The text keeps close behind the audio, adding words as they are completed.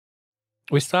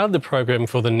We started the program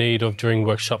for the need of during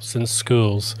workshops in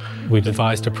schools. We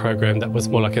devised a program that was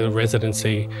more like a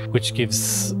residency, which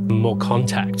gives more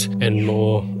contact and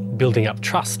more building up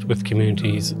trust with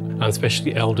communities,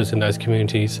 especially elders in those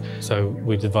communities. So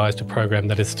we devised a program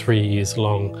that is 3 years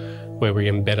long, where we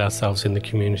embed ourselves in the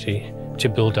community to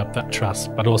build up that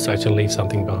trust, but also to leave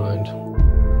something behind.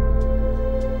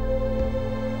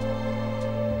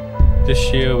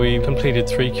 This year we completed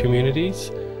 3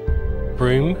 communities: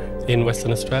 Broome in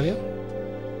Western Australia,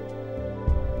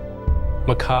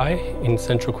 Mackay in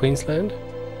Central Queensland,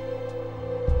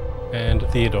 and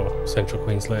Theodore, Central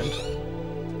Queensland.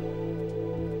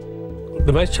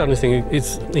 The most challenging thing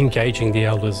is engaging the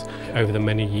elders. Over the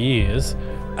many years,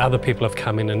 other people have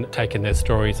come in and taken their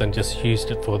stories and just used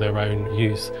it for their own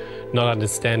use, not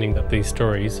understanding that these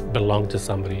stories belong to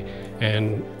somebody.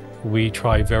 And we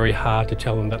try very hard to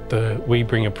tell them that we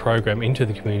bring a program into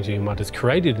the community, and what is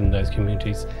created in those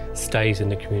communities stays in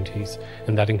the communities.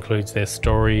 And that includes their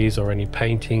stories or any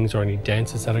paintings or any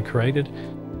dances that are created.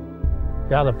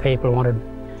 The other people wanted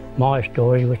my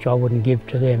story, which I wouldn't give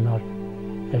to them.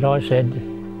 As I said,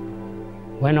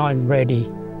 when I'm ready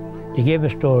to give a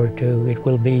story to, it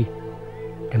will be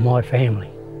to my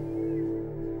family.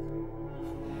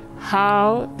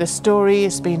 How the story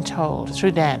is being told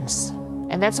through dance.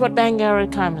 And that's what Bangarra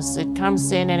comes. It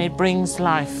comes in and it brings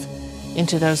life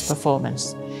into those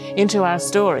performances, into our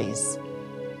stories.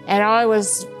 And I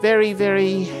was very,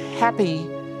 very happy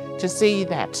to see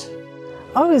that.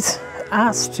 I was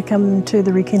asked to come to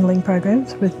the Rekindling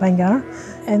programs with Bangarra,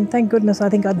 and thank goodness I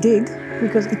think I did,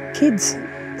 because the kids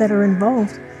that are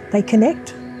involved, they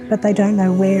connect, but they don't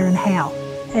know where and how.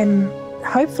 And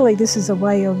hopefully this is a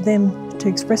way of them to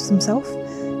express themselves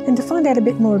and to find out a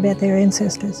bit more about their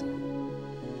ancestors.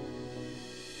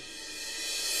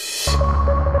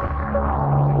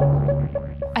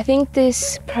 I think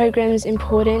this program is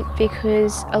important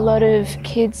because a lot of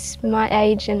kids my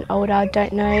age and older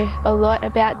don't know a lot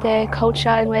about their culture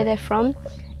and where they're from.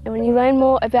 And when you learn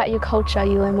more about your culture,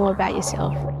 you learn more about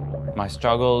yourself. My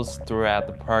struggles throughout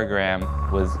the program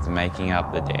was making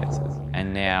up the dances.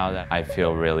 And now that I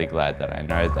feel really glad that I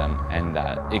know them and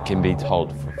that it can be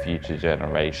told for future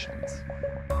generations.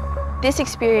 This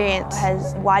experience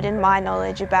has widened my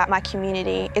knowledge about my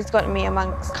community. It's gotten me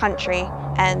amongst country,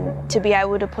 and to be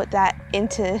able to put that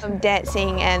into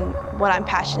dancing and what I'm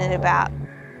passionate about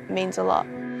means a lot.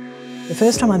 The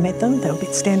first time I met them, they were a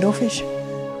bit standoffish,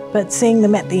 but seeing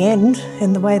them at the end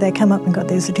and the way they come up and got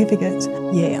their certificates,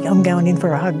 yeah, I'm going in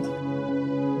for a hug.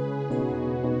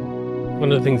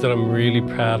 One of the things that I'm really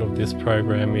proud of this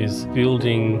program is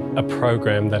building a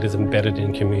program that is embedded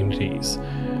in communities,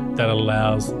 that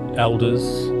allows elders,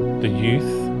 the youth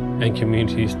and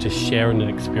communities to share in an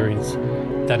experience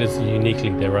that is uniquely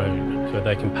their own, so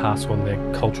they can pass on their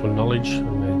cultural knowledge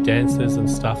and their dances and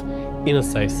stuff in a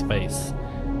safe space.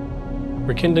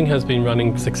 Rekindling has been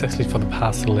running successfully for the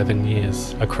past 11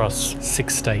 years across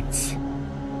 6 states.